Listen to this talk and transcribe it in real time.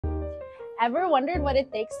Ever wondered what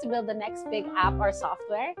it takes to build the next big app or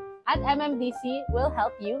software? At MMDC, we'll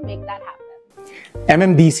help you make that happen.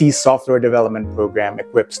 MMDC's software development program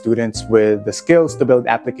equips students with the skills to build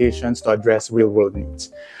applications to address real-world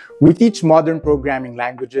needs. We teach modern programming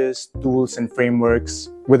languages, tools, and frameworks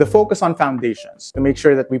with a focus on foundations to make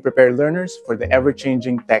sure that we prepare learners for the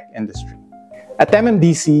ever-changing tech industry. At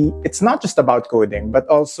MMDC, it's not just about coding, but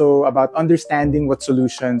also about understanding what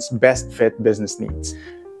solutions best fit business needs.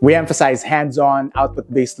 We emphasize hands-on,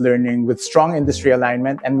 output-based learning with strong industry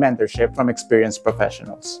alignment and mentorship from experienced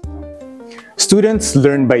professionals. Students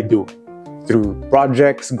learn by doing, through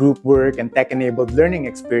projects, group work, and tech-enabled learning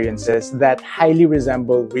experiences that highly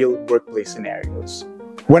resemble real workplace scenarios.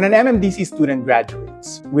 When an MMDC student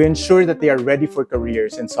graduates, we ensure that they are ready for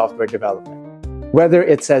careers in software development, whether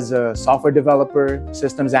it's as a software developer,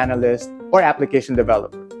 systems analyst, or application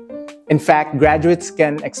developer. In fact, graduates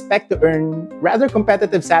can expect to earn rather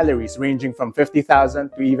competitive salaries ranging from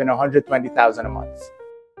 $50,000 to even $120,000 a month.